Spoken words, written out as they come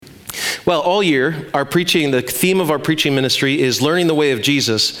Well, all year, the theme of our preaching ministry is learning the way of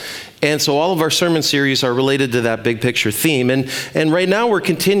Jesus. And so all of our sermon series are related to that big picture theme. And right now we're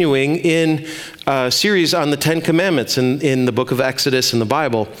continuing in a series on the Ten Commandments in the book of Exodus in the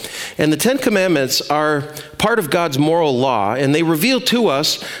Bible. And the Ten Commandments are part of God's moral law, and they reveal to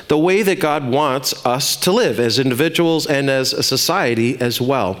us the way that God wants us to live as individuals and as a society as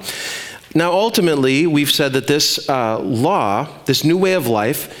well. Now, ultimately, we've said that this law, this new way of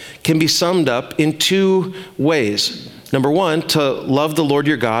life, can be summed up in two ways. Number one, to love the Lord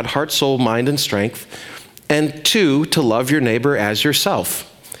your God, heart, soul, mind, and strength. And two, to love your neighbor as yourself.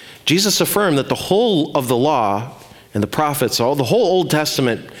 Jesus affirmed that the whole of the law and the prophets, the whole Old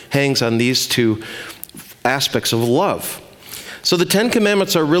Testament hangs on these two aspects of love. So the Ten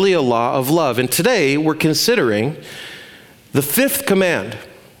Commandments are really a law of love. And today we're considering the fifth command,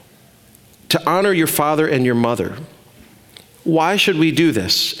 to honor your father and your mother. Why should we do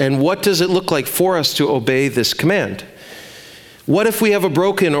this? And what does it look like for us to obey this command? What if we have a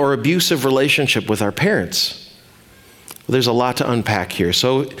broken or abusive relationship with our parents? Well, there's a lot to unpack here.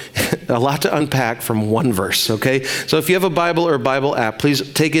 So a lot to unpack from one verse, okay? So if you have a Bible or a Bible app,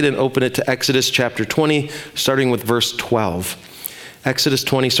 please take it and open it to Exodus chapter 20, starting with verse 12. Exodus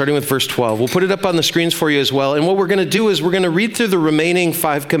 20, starting with verse 12. We'll put it up on the screens for you as well. And what we're going to do is we're going to read through the remaining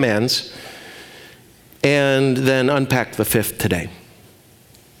 5 commands and then unpack the fifth today.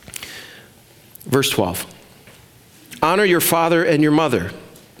 Verse 12. Honor your father and your mother,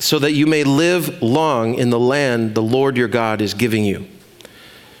 so that you may live long in the land the Lord your God is giving you.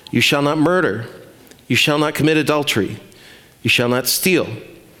 You shall not murder. You shall not commit adultery. You shall not steal.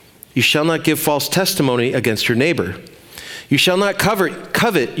 You shall not give false testimony against your neighbor. You shall not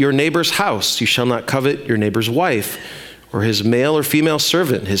covet your neighbor's house. You shall not covet your neighbor's wife, or his male or female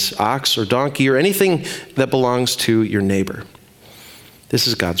servant, his ox or donkey, or anything that belongs to your neighbor. This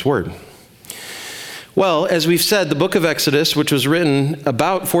is God's word. Well, as we've said, the book of Exodus, which was written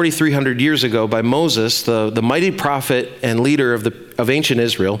about 4,300 years ago by Moses, the mighty prophet and leader of ancient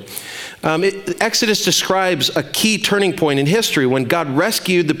Israel, Exodus describes a key turning point in history when God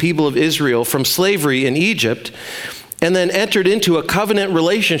rescued the people of Israel from slavery in Egypt and then entered into a covenant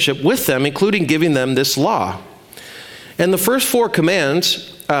relationship with them, including giving them this law. And the first 4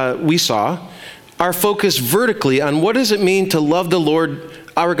 commands we saw are focused vertically on what does it mean to love the Lord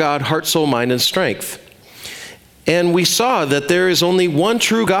our God, heart, soul, mind, and strength. And we saw that there is only one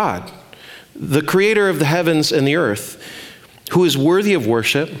true God, the creator of the heavens and the earth, who is worthy of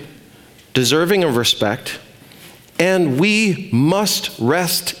worship, deserving of respect, and we must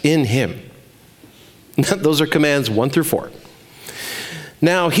rest in him. Those are commands 1 through 4.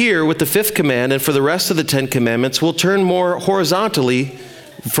 Now here with the 5th command and for the rest of the 10 commandments, we'll turn more horizontally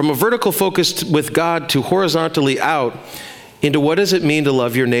from a vertical focus with God to horizontally out into what does it mean to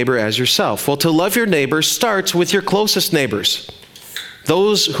love your neighbor as yourself? Well, to love your neighbor starts with your closest neighbors,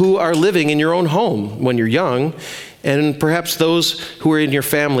 those who are living in your own home when you're young, and perhaps those who are in your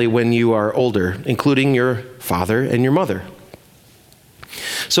family when you are older, including your father and your mother.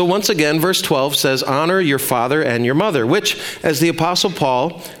 So once again, verse 12 says, honor your father and your mother, which, as the Apostle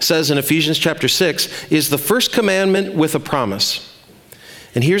Paul says in Ephesians chapter 6, is the first commandment with a promise.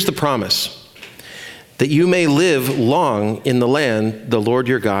 And here's the promise: that you may live long in the land the Lord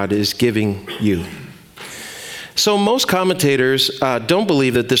your God is giving you. So most commentators don't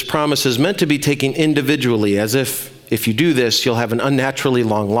believe that this promise is meant to be taken individually, as if you do this, you'll have an unnaturally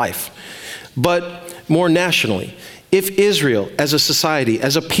long life, but more nationally. If Israel, as a society,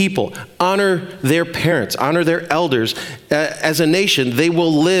 as a people, honor their parents, honor their elders, as a nation, they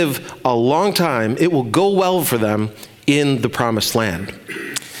will live a long time. It will go well for them in the promised land.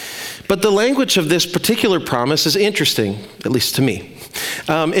 But the language of this particular promise is interesting, at least to me.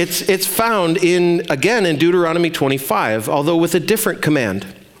 It's found again in Deuteronomy 25, although with a different command.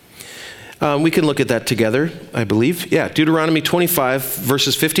 We can look at that together, I believe. Yeah, Deuteronomy 25,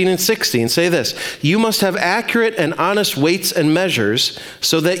 verses 15 and 16 say this: you must have accurate and honest weights and measures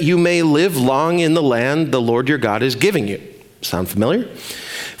so that you may live long in the land the Lord your God is giving you. Sound familiar?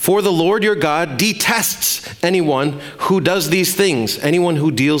 For the Lord your God detests anyone who does these things, anyone who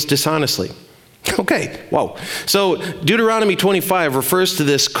deals dishonestly. Okay, whoa. So Deuteronomy 25 refers to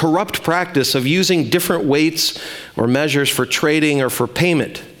this corrupt practice of using different weights or measures for trading or for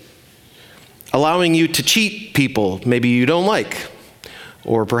payment, allowing you to cheat people maybe you don't like,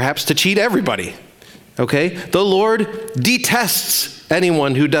 or perhaps to cheat everybody. Okay? The Lord detests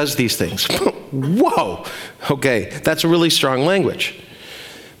anyone who does these things. Whoa. Okay, that's a really strong language.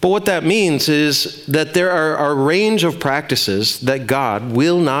 But what that means is that there are a range of practices that God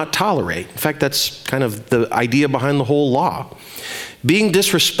will not tolerate. In fact, that's kind of the idea behind the whole law. Being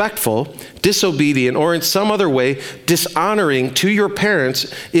disrespectful, disobedient, or in some other way dishonoring to your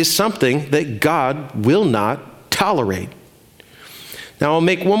parents is something that God will not tolerate. Now, I'll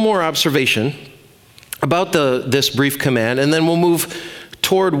make one more observation about this brief command, and then we'll move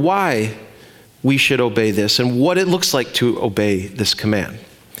toward why we should obey this and what it looks like to obey this command.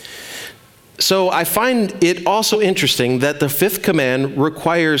 So I find it also interesting that the fifth command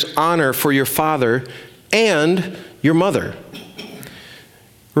requires honor for your father and your mother.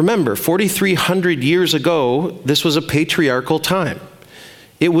 Remember, 4,300 years ago, this was a patriarchal time.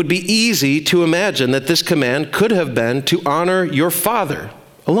 It would be easy to imagine that this command could have been to honor your father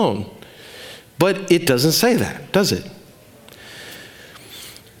alone. But it doesn't say that, does it?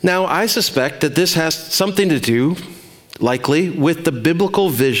 Now, I suspect that this has something to do, likely, with the biblical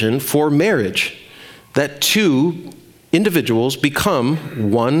vision for marriage, that two individuals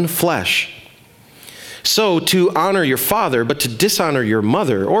become one flesh. So to honor your father, but to dishonor your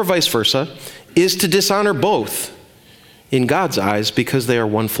mother, or vice versa, is to dishonor both in God's eyes because they are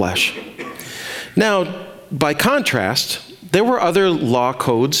one flesh. Now, by contrast, there were other law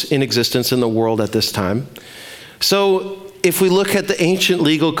codes in existence in the world at this time. So if we look at the ancient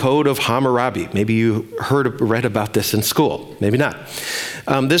legal code of Hammurabi, maybe you read about this in school, maybe not.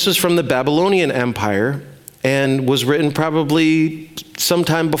 This was from the Babylonian Empire and was written probably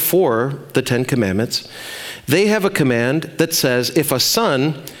sometime before the Ten Commandments. They have a command that says, if a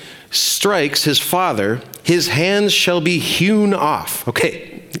son strikes his father, his hands shall be hewn off.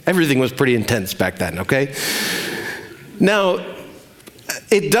 Okay, everything was pretty intense back then, okay? Now,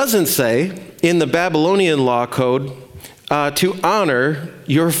 it doesn't say in the Babylonian law code to honor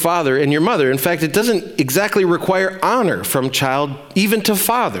your father and your mother. In fact, it doesn't exactly require honor from child, even to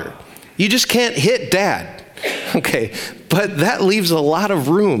father. You just can't hit dad. Okay, but that leaves a lot of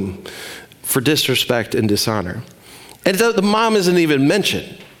room for disrespect and dishonor. And the mom isn't even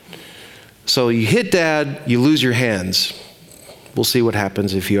mentioned. So you hit dad, you lose your hands. We'll see what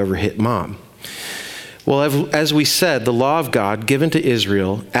happens if you ever hit mom. Well, as we said, the law of God given to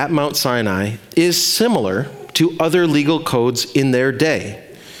Israel at Mount Sinai is similar to other legal codes in their day.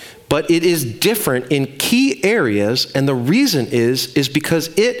 But it is different in key areas, and the reason is because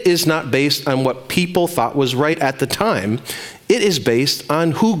it is not based on what people thought was right at the time. It is based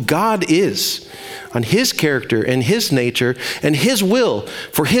on who God is, on his character and his nature and his will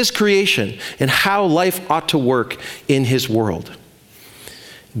for his creation and how life ought to work in his world.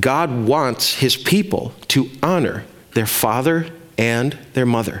 God wants his people to honor their father and their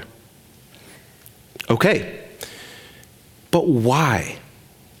mother. Okay, but why?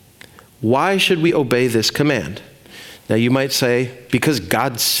 Why should we obey this command? Now you might say, because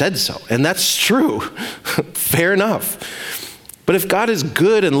God said so, and that's true. Fair enough. But if God is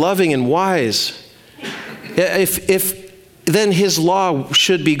good and loving and wise, then his law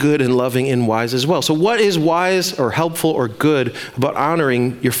should be good and loving and wise as well. So what is wise or helpful or good about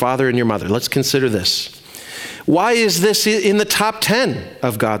honoring your father and your mother? Let's consider this. Why is this in the top 10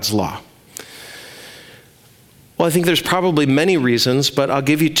 of God's law? Well, I think there's probably many reasons, but I'll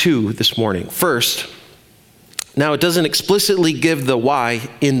give you two this morning. First, now it doesn't explicitly give the why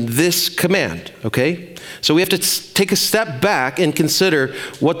in this command, okay? So we have to take a step back and consider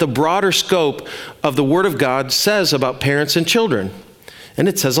what the broader scope of the Word of God says about parents and children. And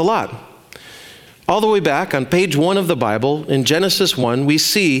it says a lot. All the way back on page 1 of the Bible, in Genesis 1, we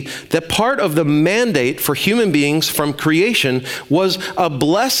see that part of the mandate for human beings from creation was a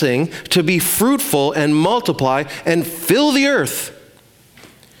blessing to be fruitful and multiply and fill the earth.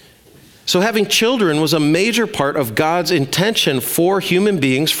 So having children was a major part of God's intention for human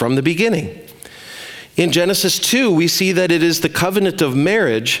beings from the beginning. In Genesis 2, we see that it is the covenant of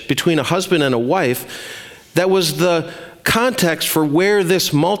marriage between a husband and a wife that was the context for where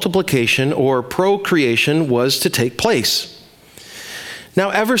this multiplication or procreation was to take place. Now,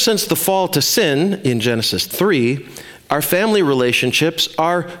 ever since the fall to sin in Genesis 3, our family relationships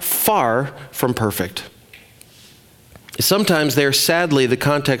are far from perfect. Sometimes they are sadly the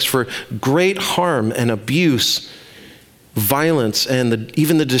context for great harm and abuse, violence, and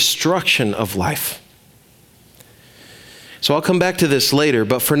even the destruction of life. So I'll come back to this later,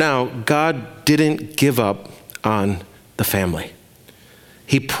 but for now, God didn't give up on the family.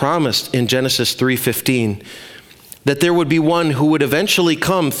 He promised in Genesis 3:15 that there would be one who would eventually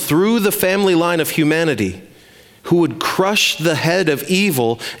come through the family line of humanity, who would crush the head of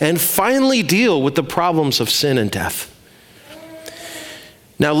evil and finally deal with the problems of sin and death.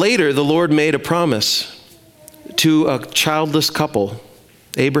 Now later, the Lord made a promise to a childless couple,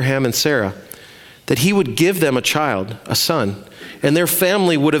 Abraham and Sarah, that he would give them a child, a son, and their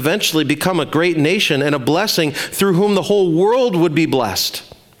family would eventually become a great nation and a blessing through whom the whole world would be blessed.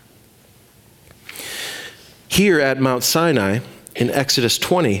 Here at Mount Sinai, in Exodus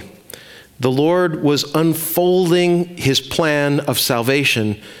 20, the Lord was unfolding his plan of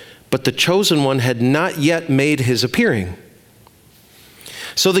salvation, but the chosen one had not yet made his appearing.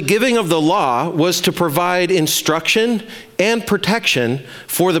 So the giving of the law was to provide instruction and protection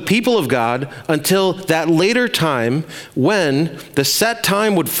for the people of God until that later time when the set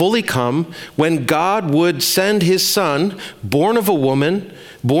time would fully come, when God would send his son, born of a woman,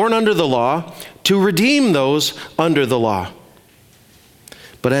 born under the law, to redeem those under the law.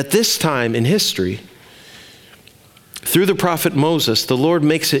 But at this time in history, through the prophet Moses, the Lord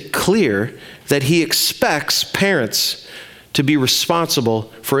makes it clear that he expects parents to be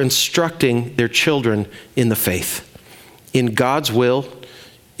responsible for instructing their children in the faith, in God's will,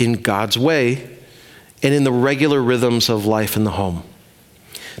 in God's way, and in the regular rhythms of life in the home.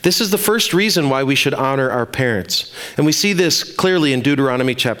 This is the first reason why we should honor our parents. And we see this clearly in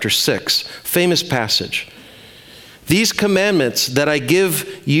Deuteronomy chapter 6, famous passage. These commandments that I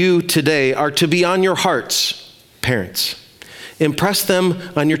give you today are to be on your hearts, parents. Impress them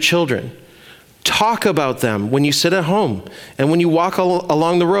on your children. Talk about them when you sit at home and when you walk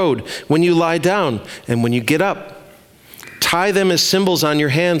along the road, when you lie down and when you get up. Tie them as symbols on your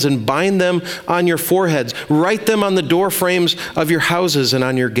hands and bind them on your foreheads. Write them on the door frames of your houses and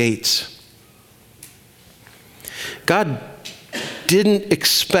on your gates. God didn't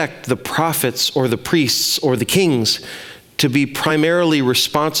expect the prophets or the priests or the kings to be primarily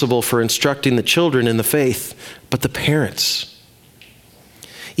responsible for instructing the children in the faith, but the parents.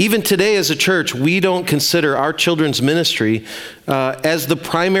 Even today as a church, we don't consider our children's ministry as the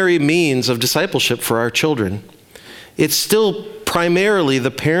primary means of discipleship for our children. It's still primarily the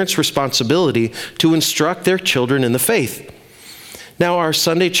parents' responsibility to instruct their children in the faith. Now, our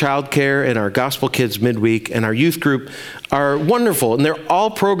Sunday childcare and our Gospel Kids midweek and our youth group are wonderful, and they're all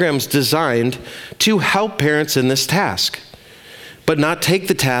programs designed to help parents in this task, but not take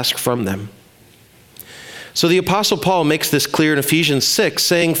the task from them. So the Apostle Paul makes this clear in Ephesians 6,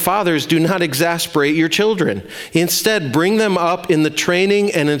 saying, "Fathers, do not exasperate your children. Instead, bring them up in the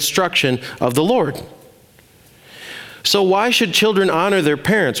training and instruction of the Lord." So why should children honor their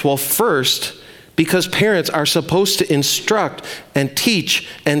parents? Well, first, because parents are supposed to instruct and teach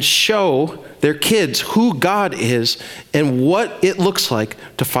and show their kids who God is and what it looks like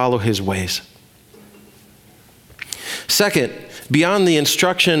to follow his ways. Second, beyond the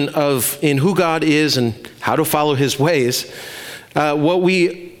instruction in who God is and how to follow his ways, what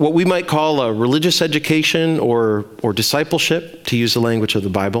we might call a religious education or discipleship, to use the language of the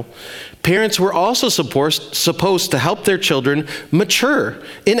Bible, parents were also supposed to help their children mature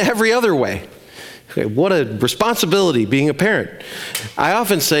in every other way. Okay, what a responsibility being a parent. I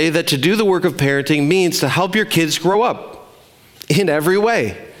often say that to do the work of parenting means to help your kids grow up in every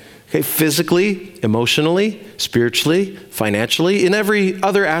way. Okay, physically, emotionally, spiritually, financially, in every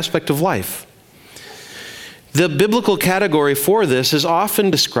other aspect of life. The biblical category for this is often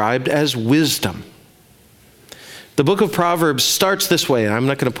described as wisdom. The book of Proverbs starts this way, and I'm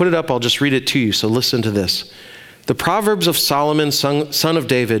not going to put it up, I'll just read it to you, so listen to this. The Proverbs of Solomon, son of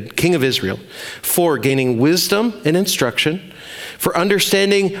David, king of Israel, for gaining wisdom and instruction, for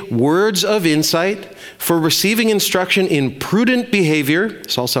understanding words of insight, for receiving instruction in prudent behavior,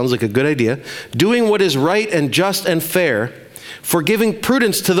 this all sounds like a good idea, doing what is right and just and fair, for giving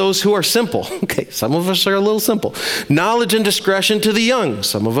prudence to those who are simple. Okay, some of us are a little simple. Knowledge and discretion to the young.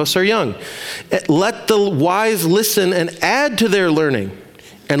 Some of us are young. Let the wise listen and add to their learning,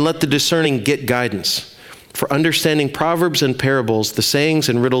 and let the discerning get guidance. For understanding proverbs and parables, the sayings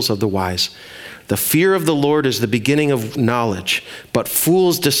and riddles of the wise. The fear of the Lord is the beginning of knowledge, but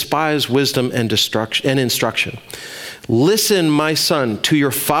fools despise wisdom and instruction. Listen, my son, to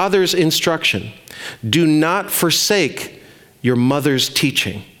your father's instruction. Do not forsake your mother's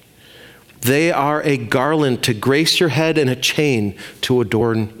teaching. They are a garland to grace your head and a chain to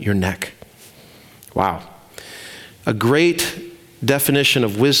adorn your neck. Wow. A great definition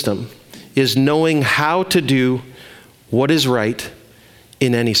of wisdom is knowing how to do what is right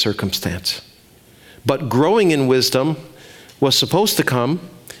in any circumstance. But growing in wisdom was supposed to come,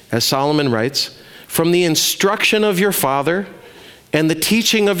 as Solomon writes, from the instruction of your father and the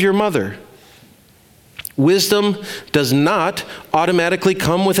teaching of your mother. Wisdom does not automatically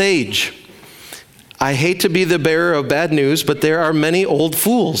come with age. I hate to be the bearer of bad news, but there are many old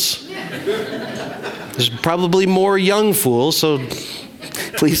fools. There's probably more young fools, so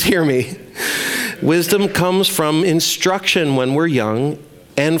please hear me. Wisdom comes from instruction when we're young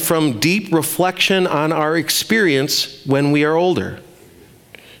and from deep reflection on our experience when we are older.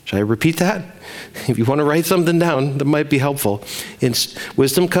 Should I repeat that? If you want to write something down, that might be helpful.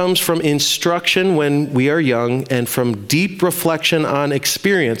 Wisdom comes from instruction when we are young and from deep reflection on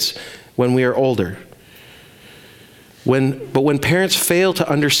experience when we are older. But when parents fail to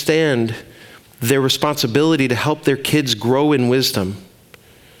understand their responsibility to help their kids grow in wisdom,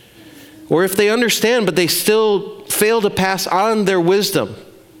 or if they understand but they still fail to pass on their wisdom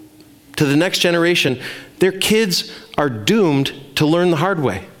to the next generation, their kids are doomed to learn the hard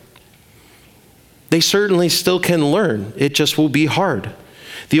way. They certainly still can learn. It just will be hard.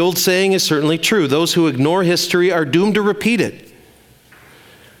 The old saying is certainly true. Those who ignore history are doomed to repeat it.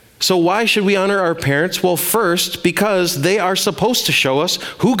 So why should we honor our parents? Well, first, because they are supposed to show us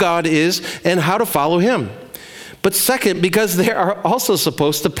who God is and how to follow him. But second, because they are also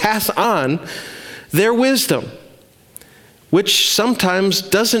supposed to pass on their wisdom, which sometimes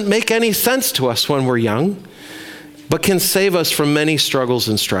doesn't make any sense to us when we're young, but can save us from many struggles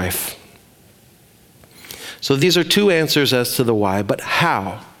and strife. So these are two answers as to the why, but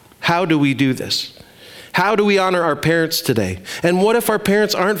how? How do we do this? How do we honor our parents today? And what if our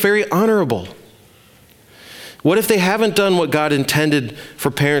parents aren't very honorable? What if they haven't done what God intended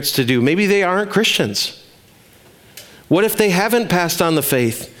for parents to do? Maybe they aren't Christians. What if they haven't passed on the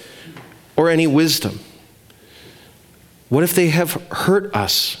faith or any wisdom? What if they have hurt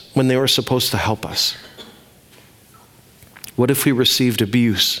us when they were supposed to help us? What if we received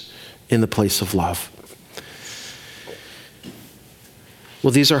abuse in the place of love?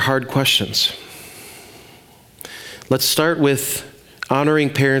 Well, these are hard questions. Let's start with honoring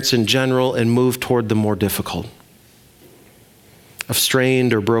parents in general and move toward the more difficult, of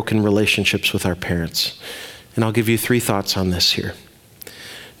strained or broken relationships with our parents. And I'll give you 3 thoughts on this here.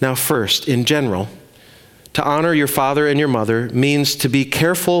 Now, first, in general, to honor your father and your mother means to be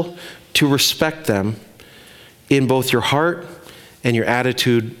careful to respect them in both your heart and your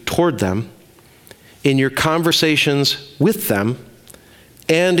attitude toward them, in your conversations with them,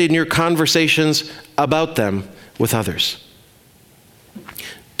 and in your conversations about them with others.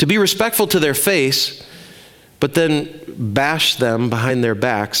 To be respectful to their face, but then bash them behind their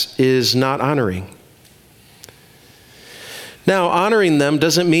backs is not honoring. Now, honoring them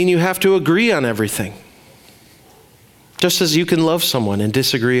doesn't mean you have to agree on everything, just as you can love someone and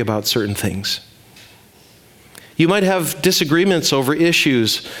disagree about certain things. You might have disagreements over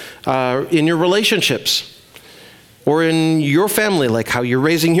issues in your relationships, or in your family, like how you're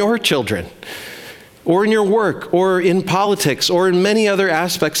raising your children, or in your work, or in politics, or in many other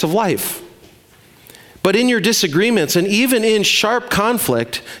aspects of life. But in your disagreements, and even in sharp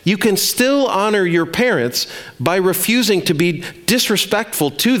conflict, you can still honor your parents by refusing to be disrespectful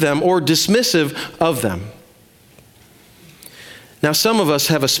to them or dismissive of them. Now, some of us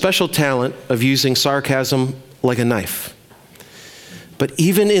have a special talent of using sarcasm like a knife. But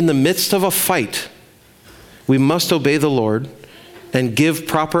even in the midst of a fight, we must obey the Lord and give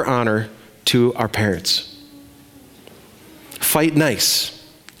proper honor to our parents. Fight nice,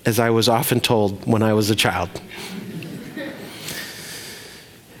 as I was often told when I was a child.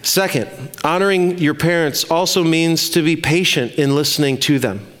 Second, honoring your parents also means to be patient in listening to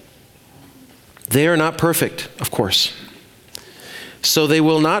them. They are not perfect, of course. So they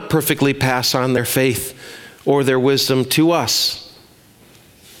will not perfectly pass on their faith or their wisdom to us.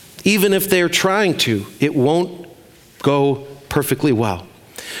 Even if they're trying to, it won't go perfectly well.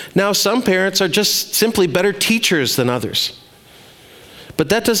 Now, some parents are just simply better teachers than others. But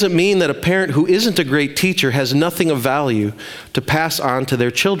that doesn't mean that a parent who isn't a great teacher has nothing of value to pass on to their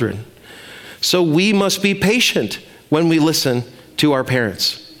children. So we must be patient when we listen to our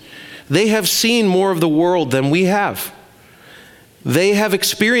parents. They have seen more of the world than we have. They have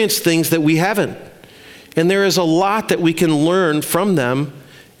experienced things that we haven't. And there is a lot that we can learn from them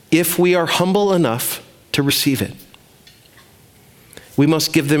if we are humble enough to receive it. We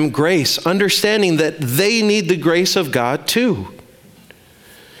must give them grace, understanding that they need the grace of God too.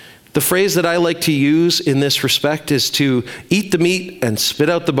 The phrase that I like to use in this respect is to eat the meat and spit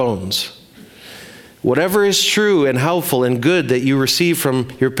out the bones. Whatever is true and helpful and good that you receive from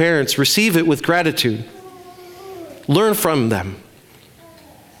your parents, receive it with gratitude. Learn from them.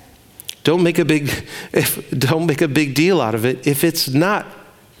 Don't make a big deal out of it if it's not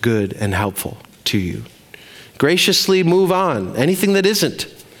good and helpful to you. Graciously move on, anything that isn't.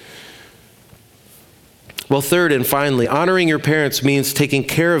 Well, third and finally, honoring your parents means taking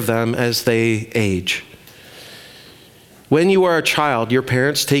care of them as they age. When you are a child, your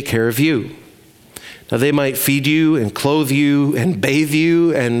parents take care of you. Now, they might feed you and clothe you and bathe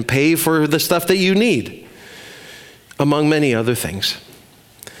you and pay for the stuff that you need, among many other things.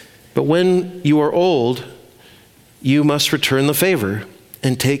 But when you are old, you must return the favor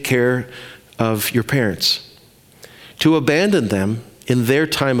and take care of your parents. To abandon them in their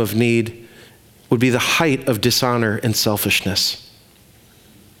time of need would be the height of dishonor and selfishness.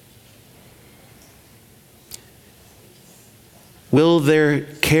 Will the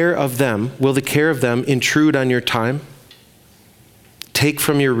care of them intrude on your time? Take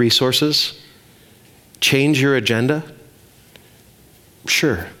from your resources? Change your agenda?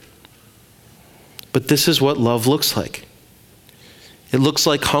 Sure. But this is what love looks like. It looks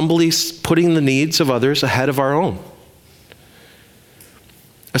like humbly putting the needs of others ahead of our own.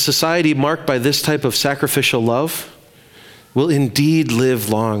 A society marked by this type of sacrificial love will indeed live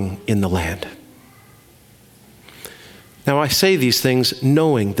long in the land. Now, I say these things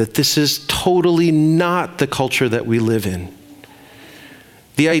knowing that this is totally not the culture that we live in.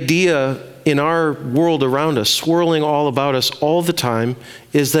 The idea in our world around us, swirling all about us all the time,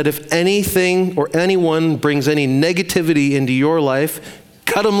 is that if anything or anyone brings any negativity into your life,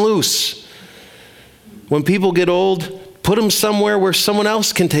 cut them loose. When people get old, put them somewhere where someone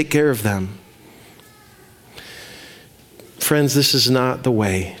else can take care of them. Friends, this is not the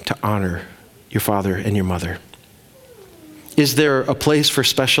way to honor your father and your mother. Is there a place for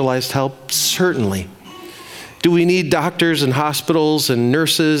specialized help? Certainly. Do we need doctors and hospitals and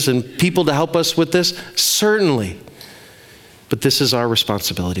nurses and people to help us with this? Certainly. But this is our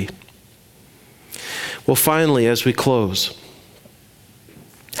responsibility. Well, finally, as we close,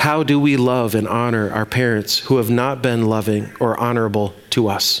 how do we love and honor our parents who have not been loving or honorable to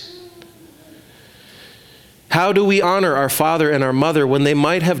us? How do we honor our father and our mother when they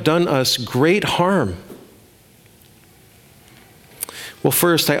might have done us great harm? Well,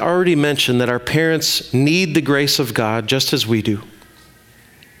 first, I already mentioned that our parents need the grace of God just as we do.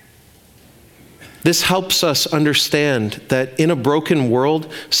 This helps us understand that in a broken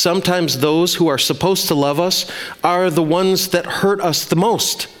world, sometimes those who are supposed to love us are the ones that hurt us the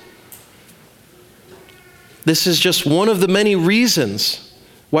most. This is just one of the many reasons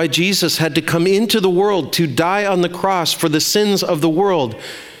why Jesus had to come into the world to die on the cross for the sins of the world.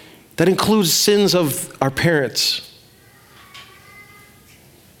 That includes sins of our parents.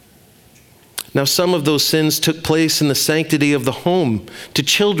 Now, some of those sins took place in the sanctity of the home to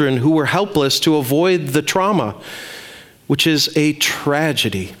children who were helpless to avoid the trauma, which is a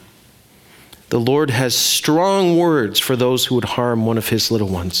tragedy. The Lord has strong words for those who would harm one of his little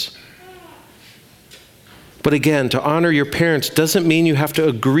ones. But again, to honor your parents doesn't mean you have to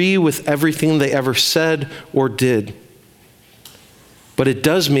agree with everything they ever said or did. But it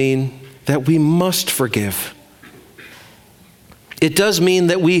does mean that we must forgive. It does mean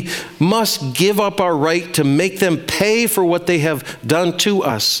that we must give up our right to make them pay for what they have done to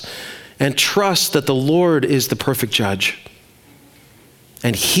us and trust that the Lord is the perfect judge.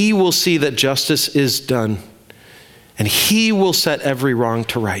 And he will see that justice is done, and he will set every wrong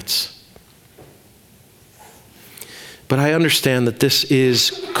to rights. But I understand that this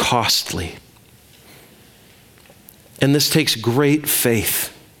is costly. And this takes great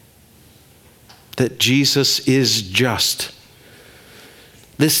faith that Jesus is just.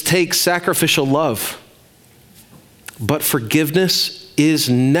 This takes sacrificial love, but forgiveness is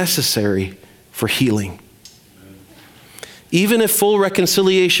necessary for healing. Even if full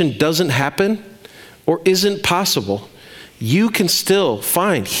reconciliation doesn't happen or isn't possible, you can still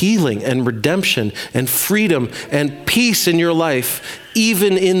find healing and redemption and freedom and peace in your life,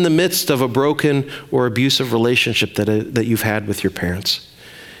 even in the midst of a broken or abusive relationship that you've had with your parents.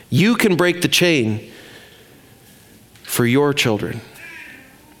 You can break the chain for your children.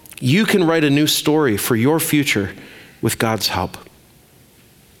 You can write a new story for your future with God's help.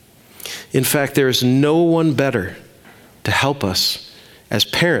 In fact, there is no one better to help us as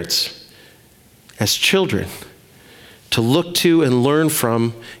parents, as children, to look to and learn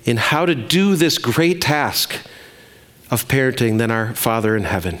from in how to do this great task of parenting than our Father in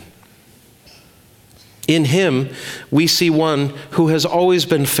heaven. In him, we see one who has always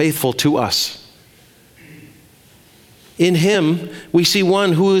been faithful to us. In him, we see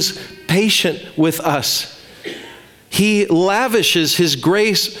one who is patient with us. He lavishes his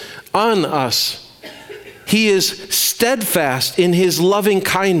grace on us. He is steadfast in his loving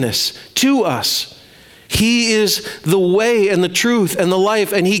kindness to us. He is the way and the truth and the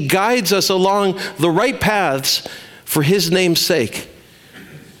life, and he guides us along the right paths for his name's sake.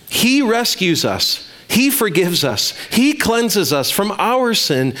 He rescues us. He forgives us. He cleanses us from our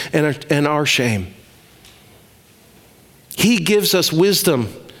sin and our shame. He gives us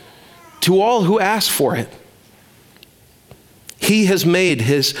wisdom to all who ask for it. He has made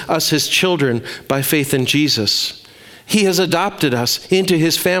us his children by faith in Jesus. He has adopted us into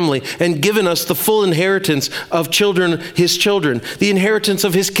his family and given us the full inheritance of children, his children, the inheritance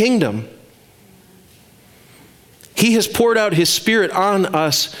of his kingdom. He has poured out his Spirit on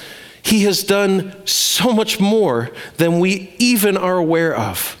us. He has done so much more than we even are aware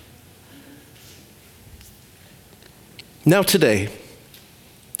of. Now today,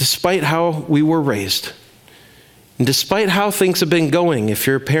 despite how we were raised, and despite how things have been going, if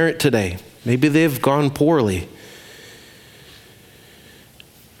you're a parent today, maybe they've gone poorly.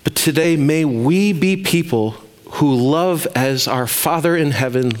 But today, may we be people who love as our Father in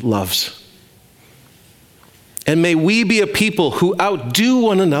heaven loves. And may we be a people who outdo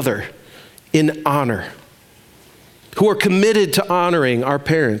one another in honor, who are committed to honoring our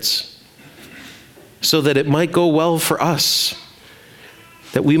parents so that it might go well for us,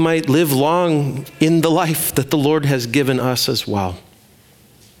 that we might live long in the life that the Lord has given us as well.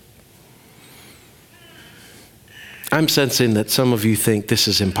 I'm sensing that some of you think this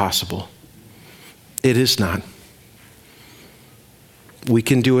is impossible. It is not. We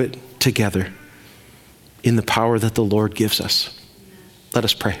can do it together in the power that the Lord gives us. Let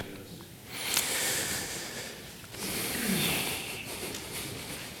us pray.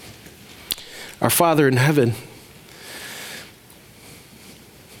 Our Father in heaven,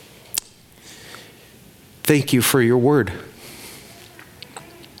 thank you for your word.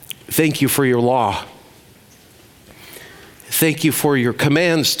 Thank you for your law. Thank you for your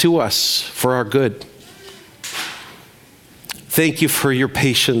commands to us for our good. Thank you for your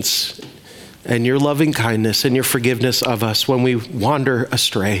patience and your loving kindness and your forgiveness of us when we wander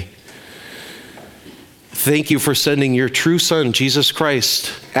astray. Thank you for sending your true Son, Jesus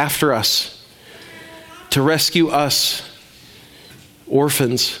Christ, after us to rescue us,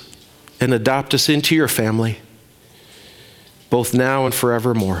 orphans, and adopt us into your family, both now and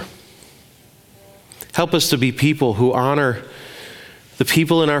forevermore. Help us to be people who honor the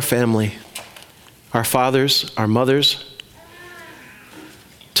people in our family, our fathers, our mothers,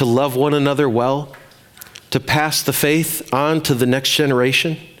 to love one another well, to pass the faith on to the next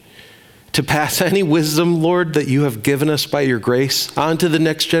generation, to pass any wisdom, Lord, that you have given us by your grace on to the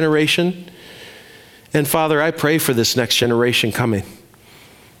next generation. And Father, I pray for this next generation coming.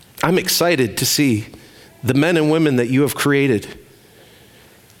 I'm excited to see the men and women that you have created,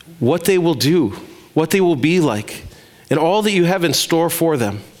 what they will do, what they will be like, and all that you have in store for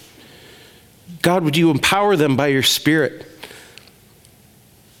them. God, would you empower them by your Spirit?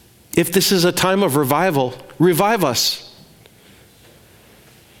 If this is a time of revival, revive us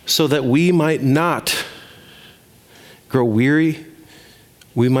so that we might not grow weary,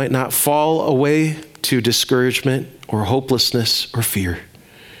 we might not fall away to discouragement or hopelessness or fear,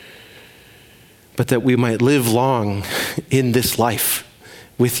 but that we might live long in this life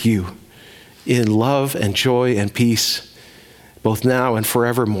with you in love and joy and peace, both now and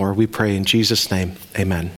forevermore. We pray in Jesus' name, amen.